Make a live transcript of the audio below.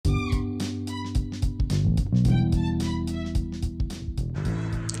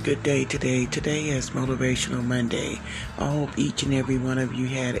Good day today. Today is Motivational Monday. I hope each and every one of you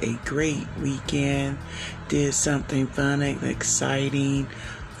had a great weekend, did something fun and exciting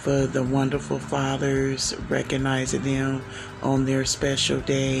for the wonderful fathers, recognizing them on their special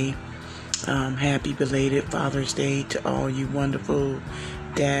day. Happy belated Father's Day to all you wonderful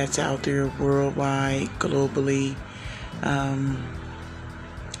dads out there worldwide, globally.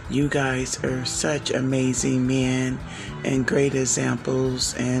 You guys are such amazing men and great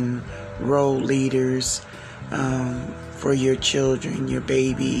examples and role leaders for your children, your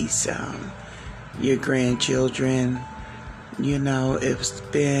babies, your grandchildren. You know, it's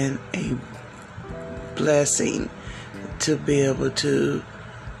been a blessing to be able to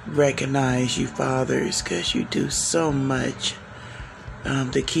recognize you fathers, because you do so much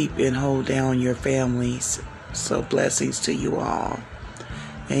to keep and hold down your families. So blessings to you all.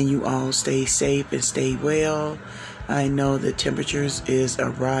 And you all stay safe and stay well. I know the temperatures is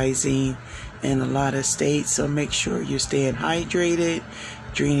rising in a lot of states, so make sure you're staying hydrated,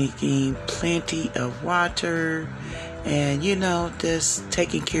 drinking plenty of water, and just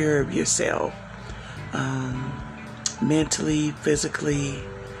taking care of yourself, mentally, physically,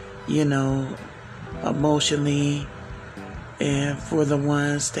 emotionally, and for the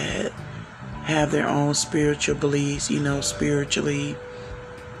ones that have their own spiritual beliefs, spiritually.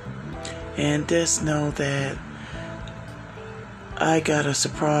 And just know that I got a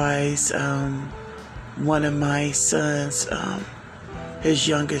surprise. One of my sons, his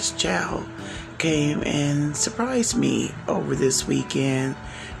youngest child, came and surprised me over this weekend,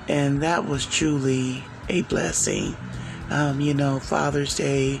 and that was truly a blessing. Father's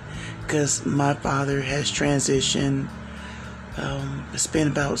Day, because my father has transitioned. It's been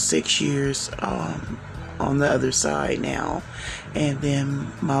about 6 years on the other side now, and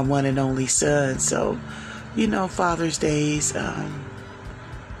then my one and only son. So Father's Days,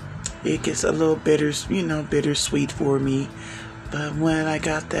 it gets a little bittersweet for me. But when I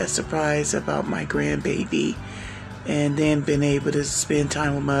got that surprise about my grandbaby, and then been able to spend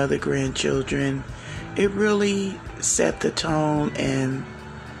time with my other grandchildren, it really set the tone and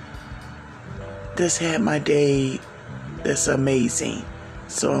just had my day that's amazing.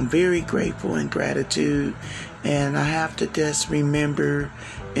 So I'm very grateful and gratitude, and I have to just remember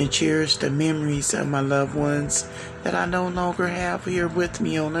and cherish the memories of my loved ones that I no longer have here with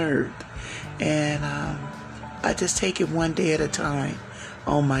me on earth. And I just take it one day at a time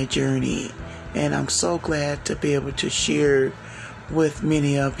on my journey, and I'm so glad to be able to share with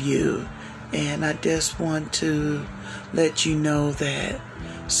many of you. And I just want to let you know that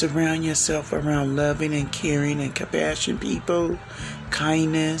surround yourself around loving and caring and compassionate people,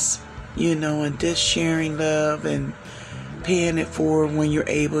 kindness, and just sharing love and paying it forward when you're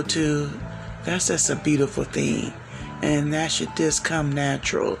able to. That's just a beautiful thing, and that should just come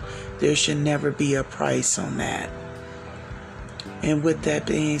natural. There should never be a price on that. And with that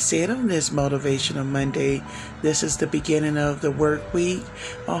being said, on this Motivational Monday, this is the beginning of the work week.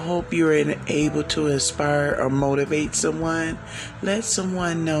 I hope you're able to inspire or motivate someone. Let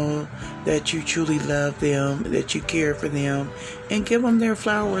someone know that you truly love them, that you care for them, and give them their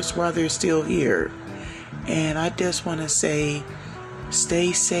flowers while they're still here. And I just want to say,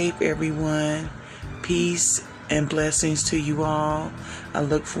 stay safe, everyone. Peace and blessings to you all. I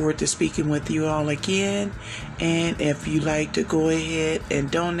look forward to speaking with you all again. And if you like to go ahead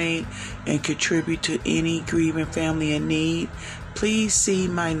and donate and contribute to any grieving family in need, please see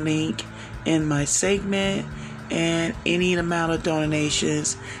my link in my segment. And any amount of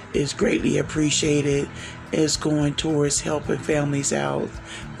donations is greatly appreciated. It's going towards helping families out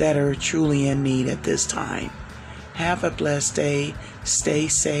that are truly in need at this time. Have a blessed day. Stay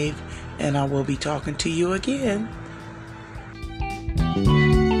safe. And I will be talking to you again.